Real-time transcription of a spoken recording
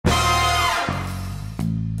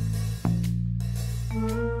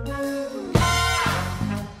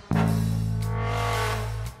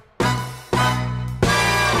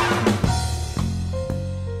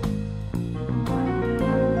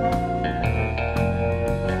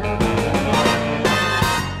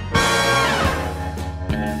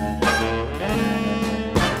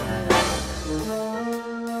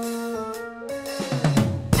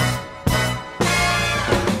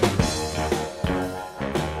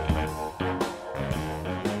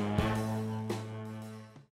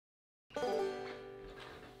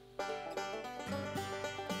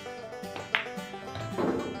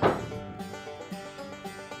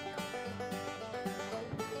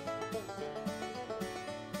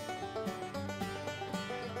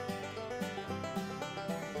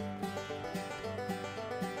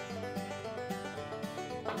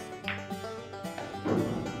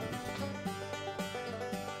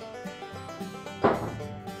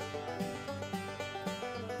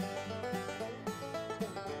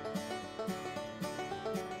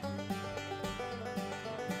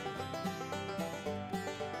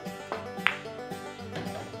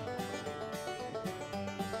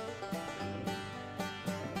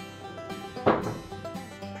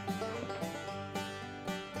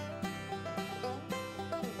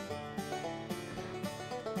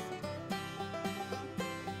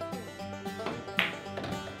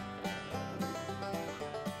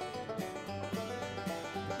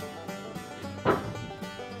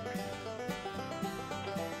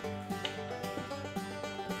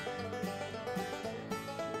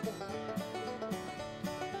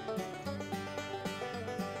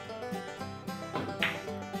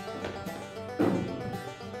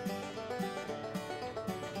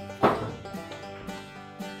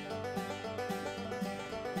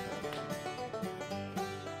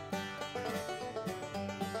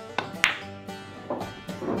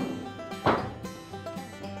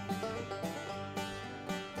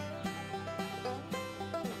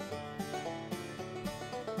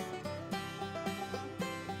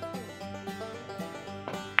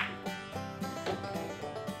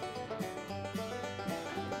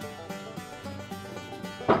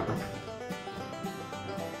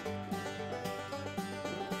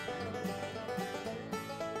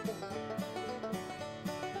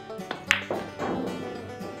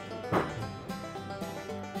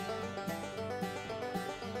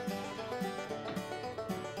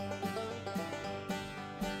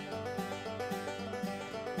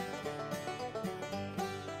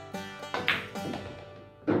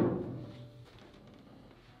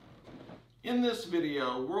In this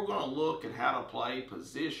video, we're going to look at how to play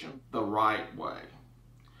position the right way.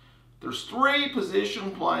 There's 3 position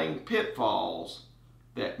playing pitfalls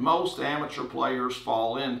that most amateur players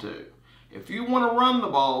fall into. If you want to run the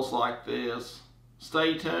balls like this,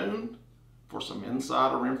 stay tuned for some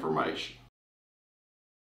insider information.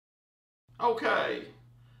 Okay,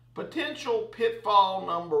 potential pitfall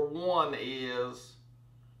number 1 is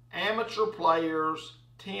amateur players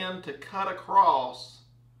tend to cut across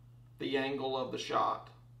the angle of the shot.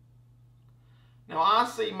 Now I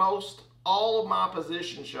see most all of my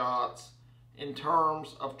position shots in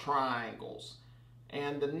terms of triangles,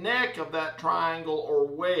 and the neck of that triangle or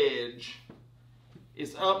wedge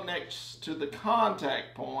is up next to the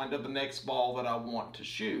contact point of the next ball that I want to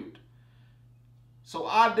shoot. So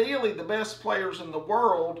ideally the best players in the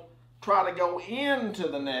world try to go into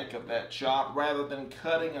the neck of that shot rather than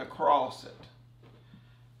cutting across it.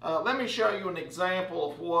 Let me show you an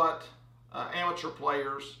example of what amateur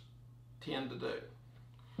players tend to do.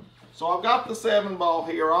 So I've got the 7 ball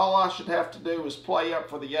here. All I should have to do is play up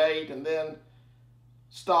for the 8 and then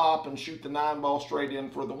stop and shoot the 9 ball straight in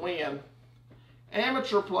for the win.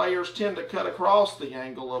 Amateur players tend to cut across the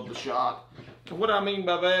angle of the shot. And what I mean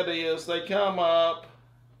by that is they come up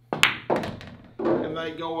and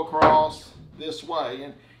they go across this way.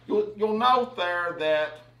 And you'll note there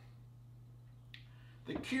that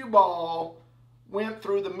the cue ball went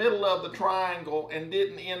through the middle of the triangle and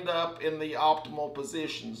didn't end up in the optimal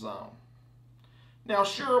position zone. Now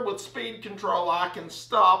sure, with speed control I can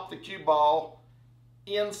stop the cue ball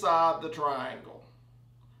inside the triangle.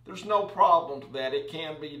 There's no problem to that. It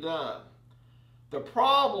can be done. The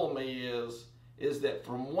problem is that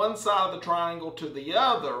from one side of the triangle to the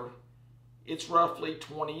other, it's roughly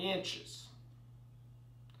 20 inches.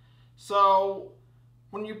 So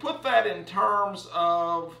when you put that in terms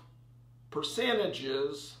of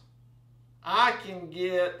percentages, I can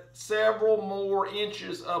get several more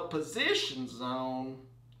inches of position zone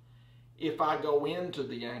if I go into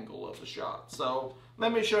the angle of the shot. So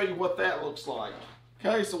let me show you what that looks like.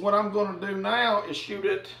 Okay, so what I'm going to do now is shoot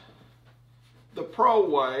it the pro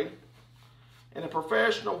way. And a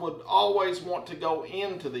professional would always want to go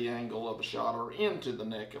into the angle of the shot or into the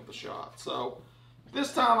neck of the shot. So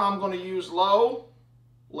this time I'm going to use low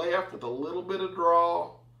left with a little bit of draw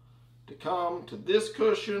to come to this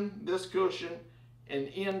cushion, and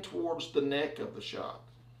in towards the neck of the shot.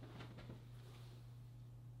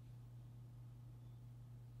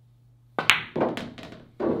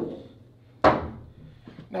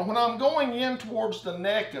 Now when I'm going in towards the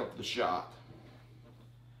neck of the shot,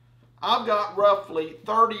 I've got roughly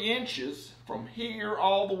 30 inches from here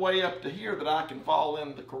all the way up to here that I can fall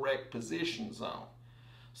in the correct position zone.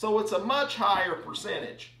 So it's a much higher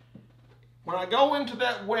percentage. When I go into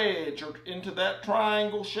that wedge or into that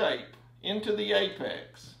triangle shape, into the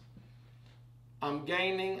apex, I'm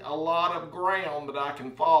gaining a lot of ground that I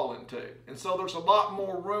can fall into. And so there's a lot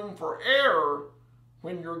more room for error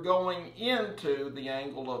when you're going into the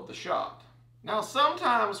angle of the shot. Now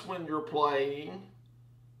sometimes when you're playing,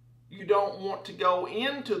 you don't want to go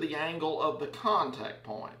into the angle of the contact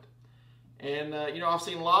point. And you know, I've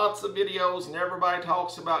seen lots of videos and everybody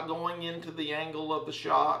talks about going into the angle of the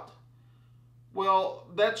shot. Well,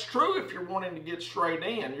 that's true if you're wanting to get straight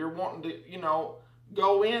in. You're wanting to, you know,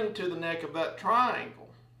 go into the neck of that triangle.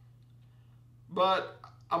 But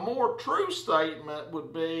a more true statement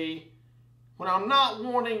would be, when I'm not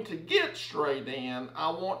wanting to get straight in, I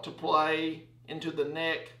want to play into the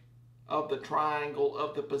neck of the triangle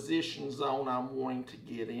of the position zone I'm wanting to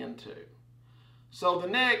get into. So the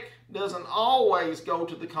neck doesn't always go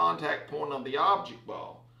to the contact point of the object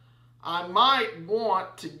ball. I might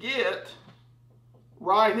want to get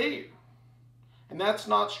right here, and that's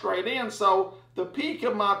not straight in, so the peak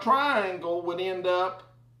of my triangle would end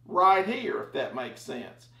up right here, if that makes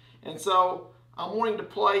sense. And so I'm wanting to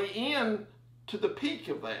play in to the peak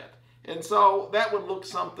of that, and so that would look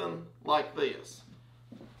something like this.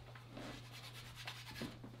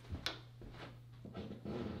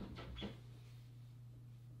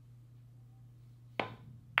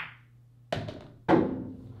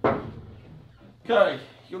 Okay,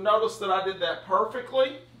 you'll notice that I did that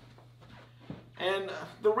perfectly. And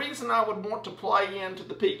the reason I would want to play into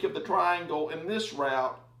the peak of the triangle in this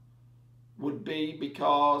route would be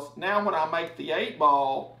because now when I make the 8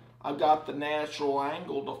 ball, I've got the natural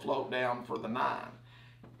angle to float down for the 9.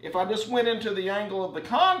 If I just went into the angle of the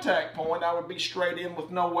contact point, I would be straight in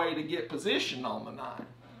with no way to get position on the 9.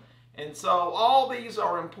 And so all these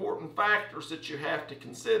are important factors that you have to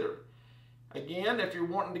consider. Again, if you're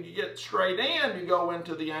wanting to get straight in, you go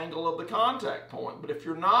into the angle of the contact point. But if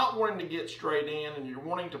you're not wanting to get straight in and you're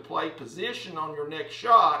wanting to play position on your next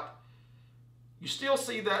shot, you still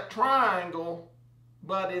see that triangle,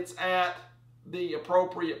 but it's at the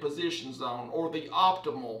appropriate position zone or the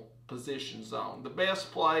optimal position zone. The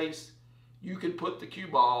best place you could put the cue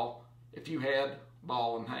ball if you had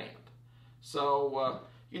ball in hand. So,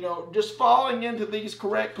 you know, just falling into these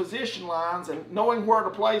correct position lines and knowing where to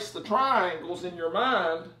place the triangles in your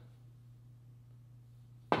mind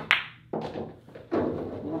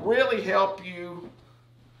will really help you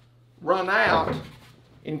run out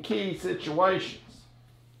in key situations.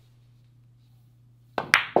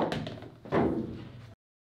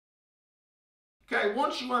 Okay,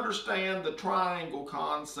 once you understand the triangle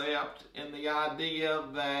concept and the idea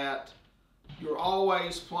that you're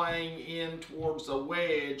always playing in towards a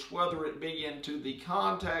wedge, whether it be into the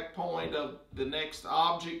contact point of the next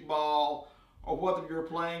object ball or whether you're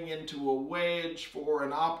playing into a wedge for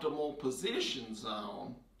an optimal position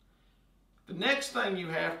zone, the next thing you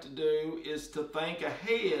have to do is to think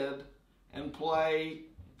ahead and play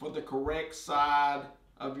for the correct side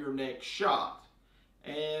of your next shot.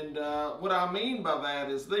 And what I mean by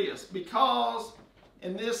that is this: because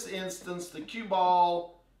in this instance the cue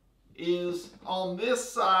ball is on this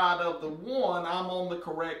side of the one, I'm on the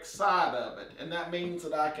correct side of it, and that means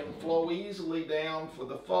that I can flow easily down for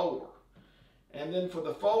the 4, and then for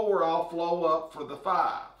the 4 I'll flow up for the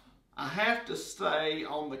 5. I have to stay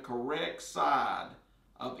on the correct side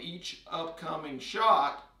of each upcoming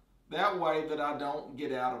shot, that way that I don't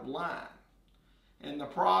get out of line. And the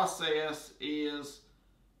process is,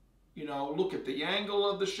 you know, look at the angle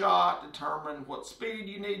of the shot, determine what speed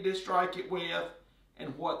you need to strike it with,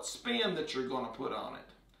 and what spin that you're going to put on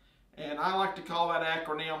it. And I like to call that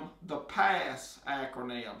acronym the PASS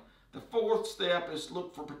acronym. The 4th step is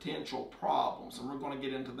look for potential problems, and we're going to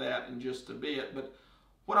get into that in just a bit. But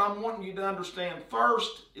what I'm wanting you to understand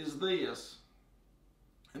first is this,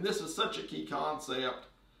 and this is such a key concept.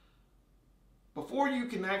 Before you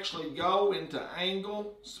can actually go into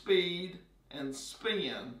angle, speed, and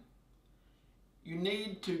spin, you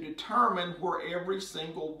need to determine where every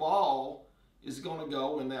single ball is going to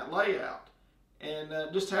go in that layout, and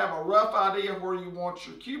just have a rough idea where you want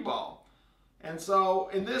your cue ball. And so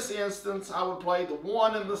in this instance I would play the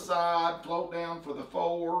 1 in the side, float down for the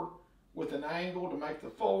 4 with an angle to make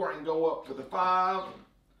the 4 and go up for the 5,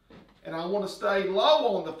 and I want to stay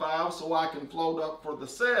low on the 5 so I can float up for the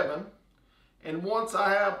 7. And once I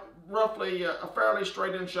have roughly a fairly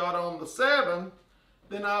straight in shot on the 7,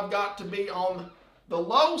 then I've got to be on the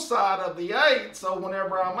low side of the 8, so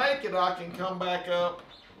whenever I make it, I can come back up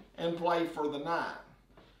and play for the 9.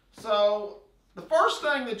 So the first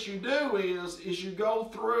thing that you do is you go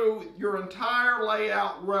through your entire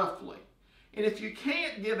layout roughly. And if you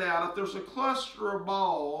can't get out, if there's a cluster of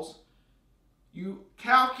balls, you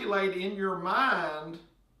calculate in your mind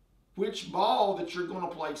which ball that you're going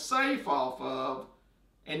to play safe off of,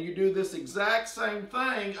 and you do this exact same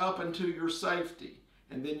thing up into your safety.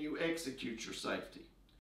 And then you execute your safety.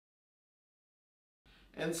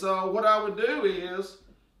 And so what I would do is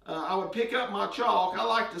I would pick up my chalk. I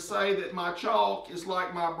like to say that my chalk is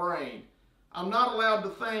like my brain. I'm not allowed to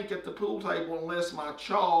think at the pool table unless my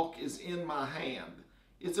chalk is in my hand.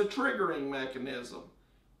 It's a triggering mechanism.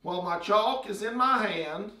 While my chalk is in my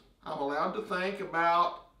hand, I'm allowed to think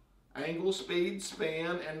about angle, speed,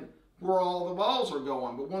 spin, and where all the balls are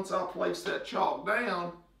going. But once I place that chalk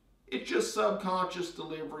down, it's just subconscious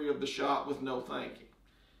delivery of the shot with no thinking.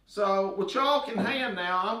 So with chalk in hand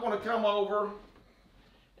now, I'm going to come over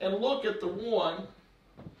and look at the 1.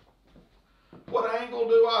 What angle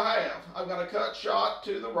do I have? I've got a cut shot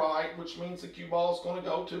to the right, which means the cue ball is going to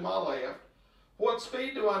go to my left. What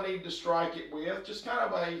speed do I need to strike it with? Just kind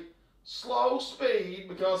of a slow speed,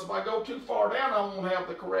 because if I go too far down, I won't have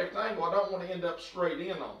the correct angle. I don't want to end up straight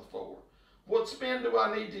in on the 4. What spin do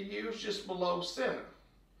I need to use? Just below center.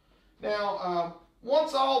 Now,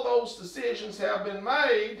 once all those decisions have been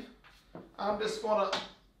made, I'm just going to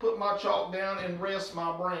put my chalk down and rest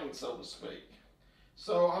my brain, so to speak.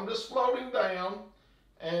 So I'm just floating down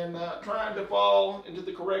and trying to fall into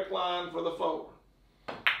the correct line for the 4.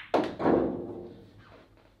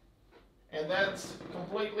 And that's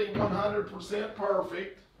completely 100%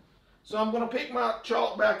 perfect. So I'm going to pick my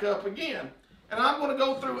chalk back up again. And I'm going to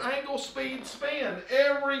go through angle, speed, spin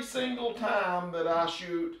every single time that I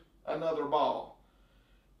shoot another ball.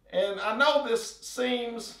 And I know this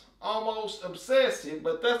seems almost obsessive,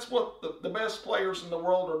 but that's what the best players in the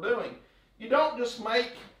world are doing. You don't just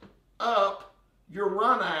make up your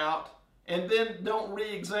run out and then don't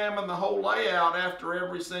re-examine the whole layout after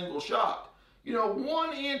every single shot. You know,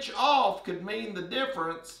 1 inch off could mean the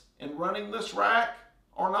difference in running this rack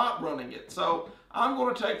or not running it. So I'm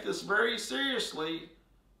going to take this very seriously,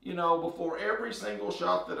 you know, before every single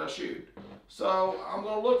shot that I shoot. So I'm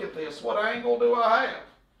going to look at this. What angle do I have?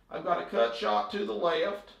 I've got a cut shot to the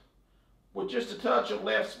left. With just a touch of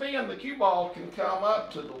left spin, the cue ball can come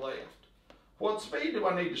up to the left. What speed do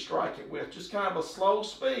I need to strike it with? Just kind of a slow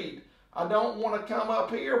speed. I don't want to come up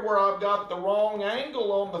here where I've got the wrong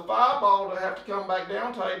angle on the 5 ball to have to come back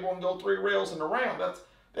down table and go 3 rails in a round.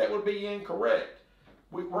 That would be incorrect.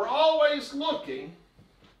 We're always looking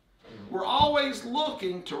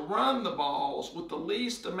to run the balls with the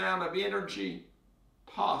least amount of energy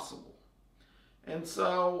possible. And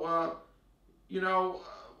so, you know,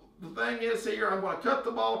 the thing is here, I'm going to cut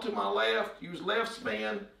the ball to my left, use left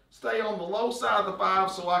spin, stay on the low side of the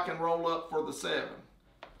 5 so I can roll up for the 7.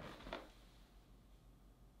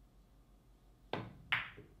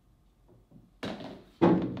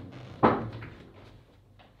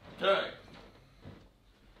 Okay.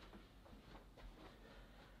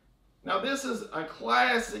 Now this is a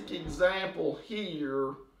classic example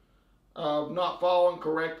here of not falling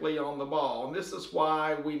correctly on the ball. And this is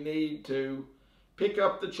why we need to pick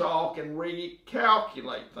up the chalk and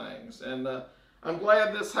recalculate things. And I'm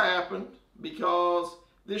glad this happened, because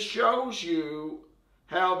this shows you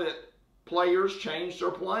how that players change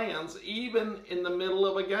their plans even in the middle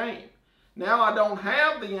of a game. Now I don't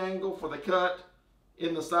have the angle for the cut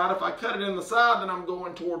in the side. If I cut it in the side, then I'm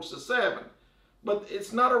going towards the 7. But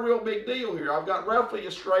it's not a real big deal here. I've got roughly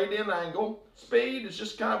a straight in angle. Speed is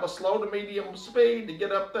just kind of a slow to medium speed to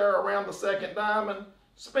get up there around the 2nd diamond.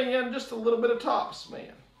 Spin, just a little bit of top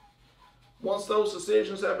spin. Once those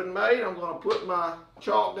decisions have been made, I'm going to put my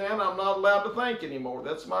chalk down. I'm not allowed to think anymore.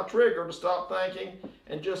 That's my trigger to stop thinking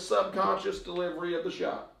and just subconscious delivery of the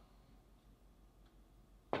shot.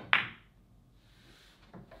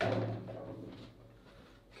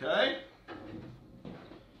 Okay.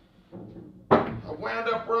 I wound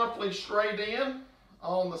up roughly straight in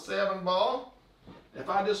on the 7 ball. If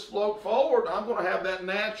I just float forward, I'm going to have that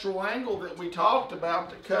natural angle that we talked about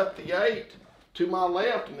to cut the 8 to my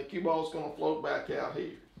left, and the cue ball is going to float back out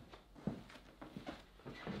here.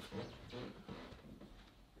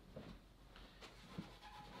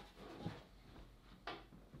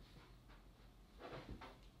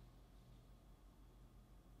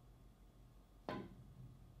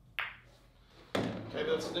 Okay,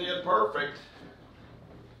 that's dead perfect.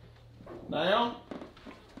 Now,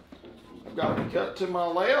 I've got the cut to my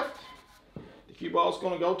left. The cue ball is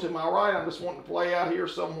going to go to my right. I'm just wanting to play out here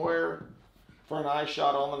somewhere for a nice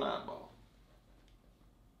shot on the 9 ball.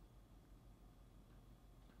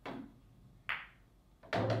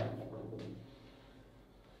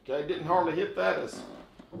 Okay, didn't hardly hit that as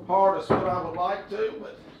hard as what I would like to,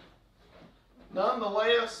 but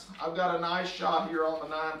nonetheless, I've got a nice shot here on the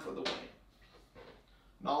 9 for the win.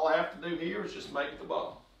 And all I have to do here is just make the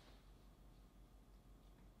ball.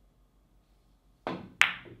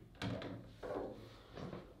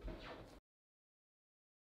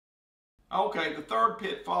 Okay, the third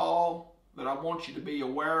pitfall that I want you to be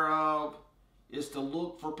aware of is to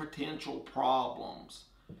look for potential problems.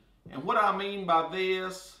 And what I mean by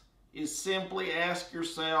this is simply ask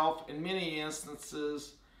yourself, in many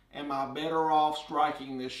instances, am I better off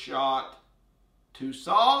striking this shot too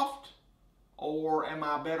soft, or am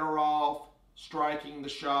I better off striking the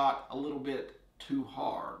shot a little bit too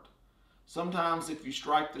hard? Sometimes if you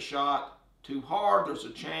strike the shot too hard, there's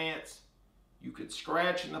a chance you could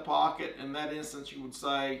scratch in the pocket. In that instance, you would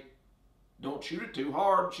say, don't shoot it too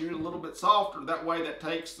hard, shoot it a little bit softer. That way that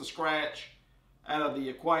takes the scratch out of the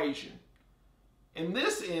equation. In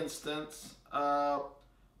this instance, I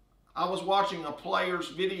was watching a player's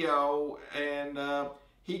video, and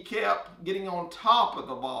he kept getting on top of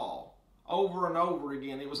the ball over and over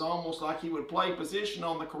again. It was almost like he would play position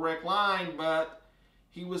on the correct line, but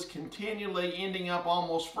he was continually ending up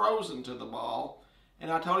almost frozen to the ball. And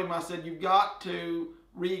I told him, I said, you've got to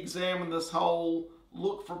re-examine this whole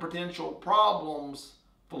look for potential problems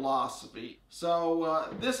philosophy. So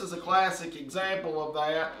this is a classic example of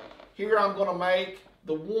that. Here I'm going to make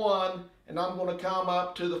the 1, and I'm going to come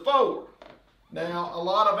up to the 4. Now, a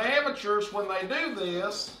lot of amateurs, when they do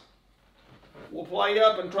this, will play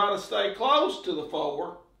up and try to stay close to the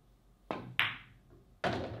 4.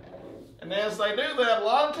 And as they do that, a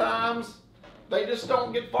lot of times, they just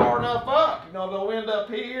don't get far enough up. You know, they'll end up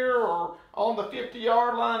here, or on the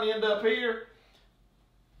 50-yard line, end up here.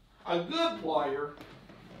 A good player,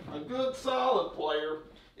 a good solid player,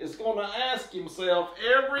 is going to ask himself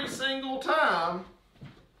every single time,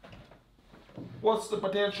 what's the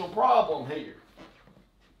potential problem here?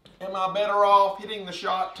 Am I better off hitting the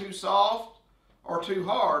shot too soft or too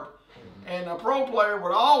hard? And a pro player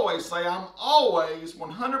would always say, I'm always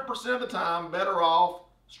 100% of the time better off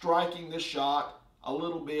striking this shot a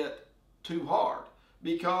little bit too hard.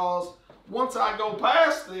 Because once I go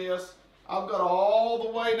past this, I've got all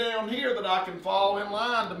the way down here that I can fall in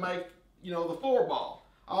line to make, you know, the 4-ball.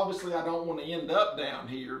 Obviously, I don't want to end up down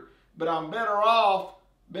here, but I'm better off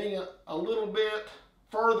being a little bit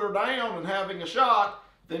further down and having a shot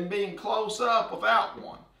than being close up without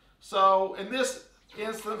one. So in this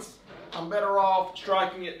instance, I'm better off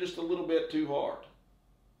striking it just a little bit too hard.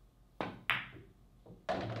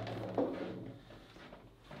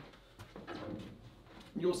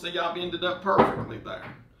 You'll see I've ended up perfectly there.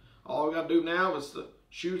 All I got to do now is to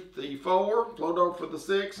shoot the 4, float over for the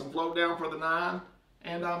 6, and float down for the 9,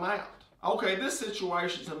 and I'm out. Okay, this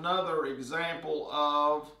situation is another example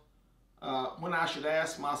of when I should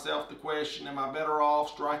ask myself the question, am I better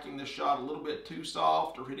off striking this shot a little bit too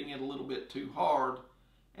soft or hitting it a little bit too hard?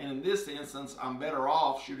 And in this instance, I'm better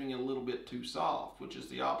off shooting it a little bit too soft, which is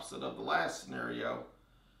the opposite of the last scenario.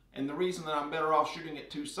 And the reason that I'm better off shooting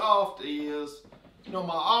it too soft is, you know,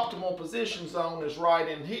 my optimal position zone is right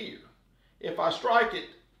in here. If I strike it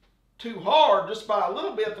too hard, just by a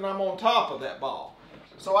little bit, then I'm on top of that ball.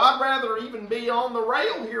 So I'd rather even be on the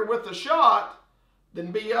rail here with the shot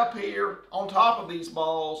than be up here on top of these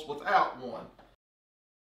balls without one.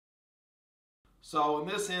 So in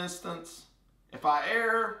this instance, if I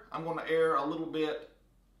err, I'm going to err a little bit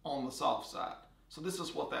on the soft side. So this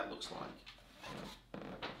is what that looks like.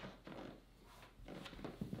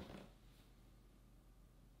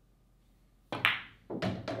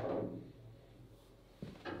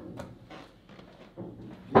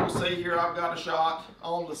 You'll see here I've got a shot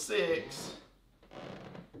on the 6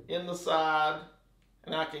 in the side,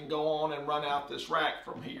 and I can go on and run out this rack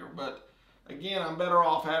from here. But again, I'm better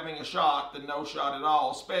off having a shot than no shot at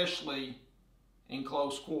all, especially in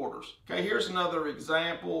close quarters. Okay, here's another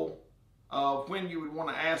example of when you would want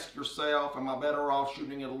to ask yourself, am I better off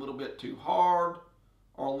shooting it a little bit too hard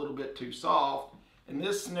or a little bit too soft? In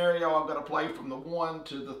this scenario, I've got to play from the 1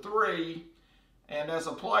 to the 3. And as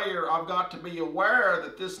a player, I've got to be aware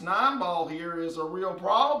that this 9 ball here is a real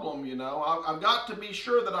problem, you know. I've got to be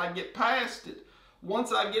sure that I get past it.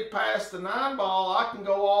 Once I get past the 9 ball, I can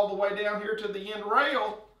go all the way down here to the end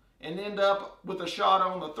rail and end up with a shot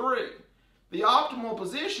on the 3. The optimal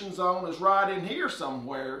position zone is right in here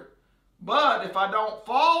somewhere. But if I don't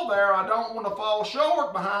fall there, I don't want to fall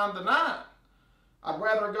short behind the 9. I'd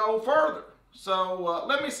rather go further. So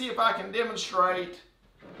let me see if I can demonstrate,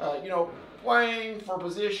 you know, playing for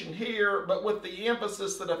position here, but with the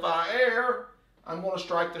emphasis that if I err, I'm going to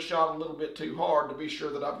strike the shot a little bit too hard to be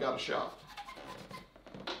sure that I've got a shot.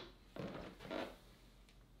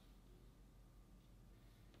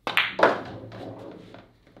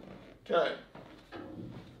 Okay.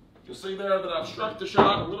 You'll see there that I've struck the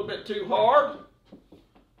shot a little bit too hard.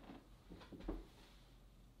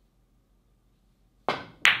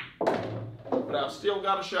 But I've still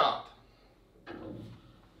got a shot.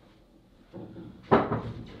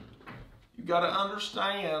 You've got to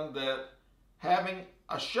understand that having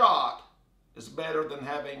a shot is better than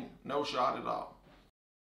having no shot at all.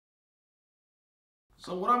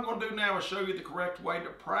 So what I'm going to do now is show you the correct way to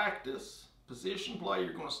practice position play.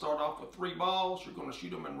 You're going to start off with 3 balls. You're going to shoot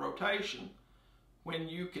them in rotation. When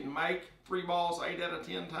you can make 3 balls 8 out of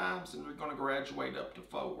 10 times, then you're going to graduate up to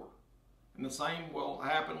 4. And the same will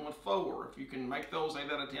happen with 4. If you can make those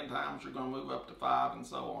 8 out of 10 times, you're going to move up to 5 and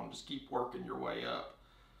so on. Just keep working your way up.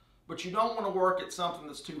 But you don't want to work at something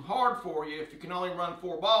that's too hard for you. If you can only run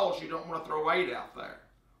 4 balls, you don't want to throw 8 out there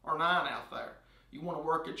or 9 out there. You want to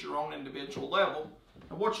work at your own individual level.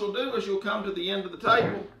 And what you'll do is you'll come to the end of the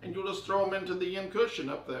table and you'll just throw them into the end cushion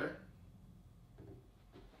up there.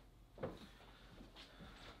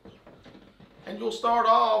 And you'll start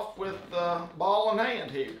off with ball in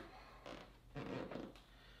hand here.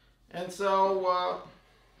 And so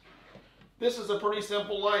this is a pretty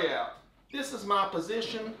simple layout. This is my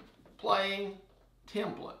position playing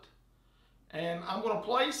template. And I'm going to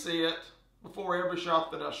place it before every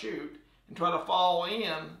shot that I shoot and try to fall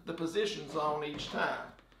in the position zone each time.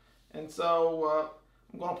 And so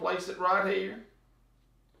I'm going to place it right here.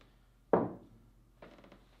 I'm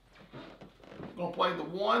going to play the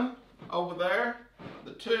 1 over there,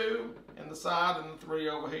 the 2 in the side, and the 3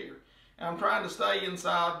 over here. And I'm trying to stay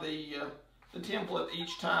inside the template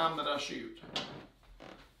each time that I shoot.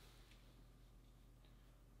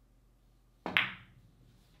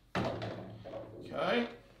 Okay,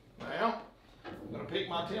 now I'm going to pick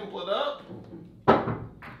my template up and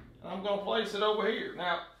I'm going to place it over here.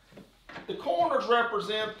 Now, The corners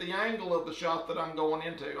represent the angle of the shot that I'm going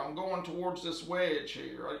into. I'm going towards this wedge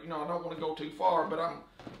here. You know, I don't want to go too far, but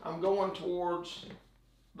I'm going towards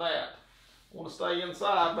that. I want to stay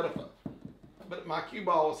inside, but my cue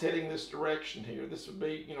ball is heading this direction here. This would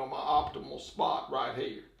be, you know, my optimal spot right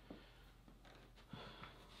here.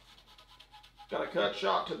 Got a cut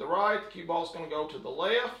shot to the right. The cue ball's going to go to the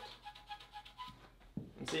left.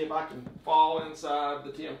 And see if I can fall inside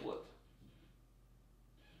the template.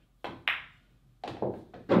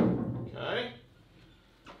 Okay.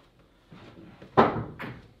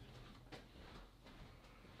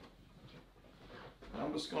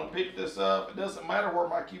 I'm just going to pick this up. It doesn't matter where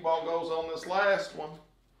my cue ball goes on this last one,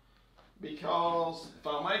 because if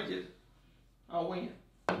I make it, I'll win.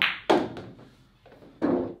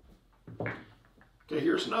 Okay,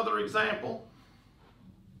 here's another example.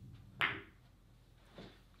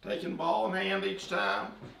 Taking ball in hand each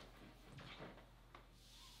time.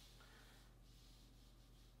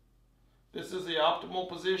 This is the optimal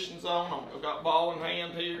position zone. I've got ball in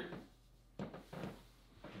hand here.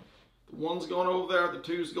 The one's going over there, the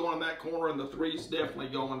two's going in that corner, and the three's definitely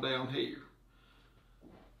going down here.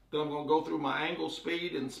 Then I'm going to go through my angle,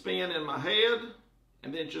 speed, and spin in my head,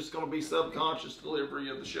 and then it's just going to be subconscious delivery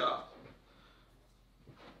of the shot.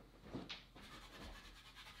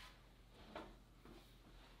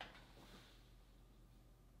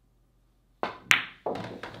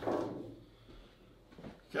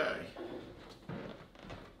 Okay.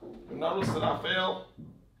 Notice that I fell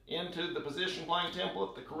into the position playing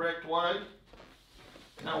template the correct way.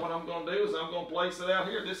 Now what I'm going to do is I'm going to place it out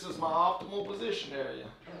here. This is my optimal position area.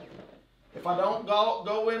 If I don't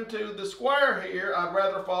go into the square here, I'd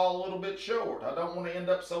rather fall a little bit short. I don't want to end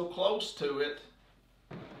up so close to it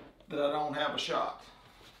that I don't have a shot.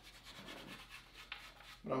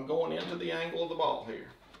 But I'm going into the angle of the ball here.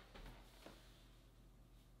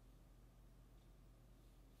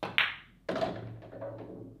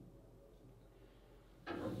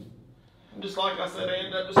 And just like I said, I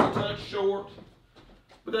ended up just a touch short,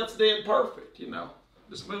 but that's dead perfect, you know.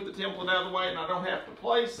 Just move the template out of the way, and I don't have to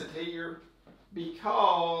place it here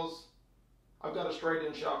because I've got a straight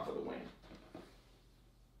in shot for the win.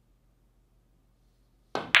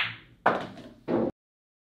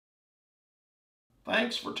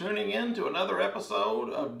 Thanks for tuning in to another episode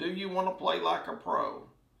of Do You Want to Play Like a Pro?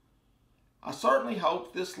 I certainly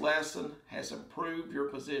hope this lesson has improved your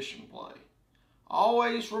position play.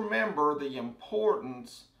 Always remember the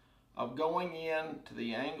importance of going in to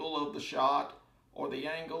the angle of the shot or the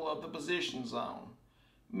angle of the position zone.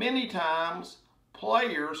 Many times,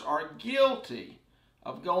 players are guilty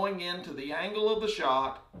of going into the angle of the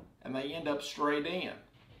shot and they end up straight in,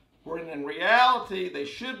 when in reality they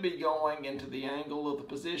should be going into the angle of the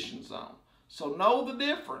position zone. So know the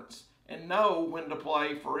difference and know when to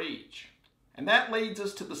play for each. And that leads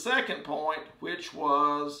us to the second point, which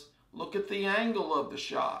was look at the angle of the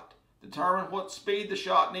shot. Determine what speed the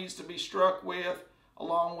shot needs to be struck with,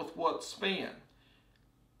 along with what spin.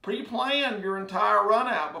 Pre-plan your entire run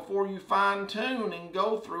out before you fine-tune and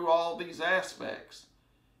go through all these aspects.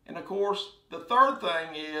 And of course, the third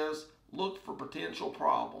thing is look for potential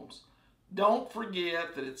problems. Don't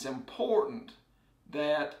forget that it's important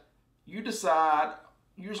that you decide,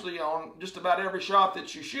 usually on just about every shot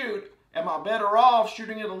that you shoot, am I better off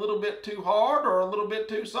shooting it a little bit too hard or a little bit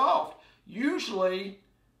too soft? Usually,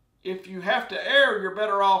 if you have to err, you're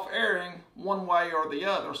better off erring one way or the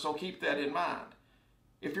other, so keep that in mind.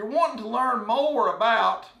 If you're wanting to learn more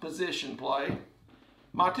about position play,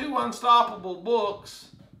 my two Unstoppable books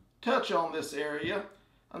touch on this area.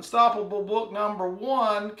 Unstoppable book number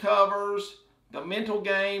 1 covers the mental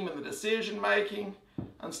game and the decision making.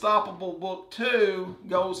 Unstoppable book 2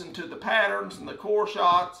 goes into the patterns and the core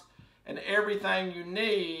shots and everything you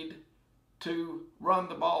need to run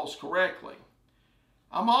the balls correctly.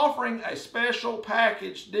 I'm offering a special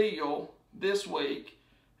package deal this week,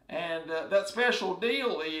 and that special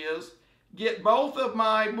deal is get both of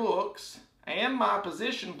my books and my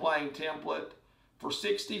position playing template for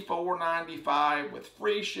 $64.95 with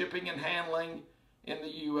free shipping and handling in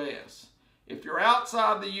the U.S. If you're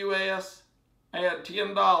outside the U.S., add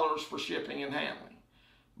 $10 for shipping and handling.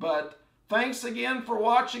 But thanks again for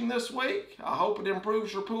watching this week. I hope it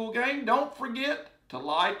improves your pool game. Don't forget to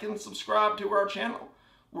like and subscribe to our channel.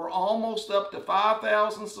 We're almost up to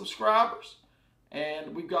 5,000 subscribers,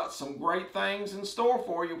 and we've got some great things in store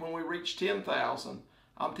for you when we reach 10,000.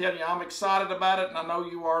 I'm telling you, I'm excited about it, and I know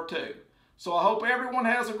you are too. So I hope everyone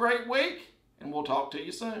has a great week, and we'll talk to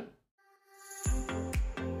you soon.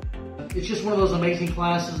 It's just one of those amazing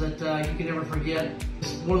classes that you can never forget.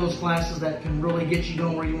 It's one of those classes that can really get you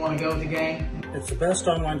going where you want to go with the game. It's the best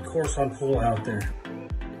online course on pool out there.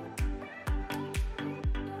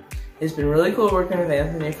 It's been really cool working with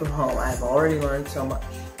Anthony from home. I've already learned so much.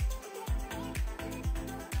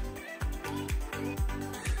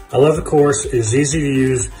 I love the course. It is easy to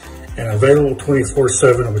use and available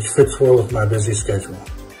 24/7, which fits well with my busy schedule.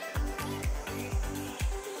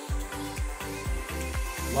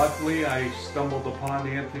 Luckily, I stumbled upon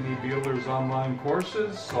Anthony Beeler's online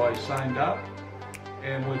courses, so I signed up.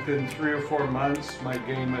 And within 3 or 4 months, my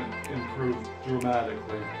game had improved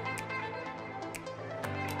dramatically.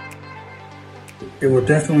 It will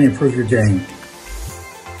definitely improve your game.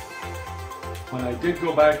 When I did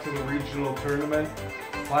go back to the regional tournament,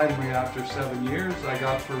 finally after 7 years, I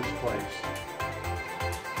got first place.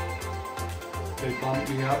 They bumped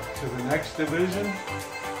me up to the next division.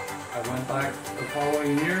 I went back the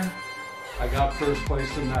following year. I got first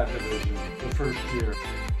place in that division the first year.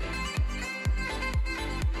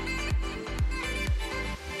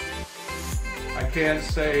 I can't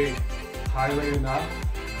say highly enough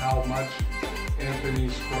how much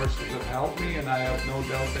Anthony's courses have helped me, and I have no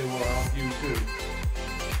doubt they will help you too.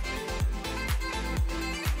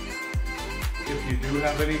 If you do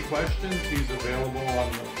have any questions, he's available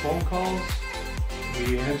on the phone calls.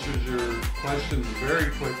 He answers your questions very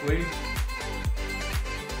quickly.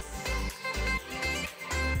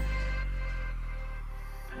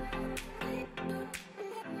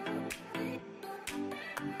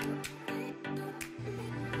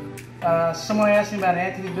 Someone asked me about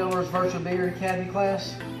Anthony Beeler's Virtual Beer Academy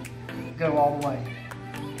class. Go all the way.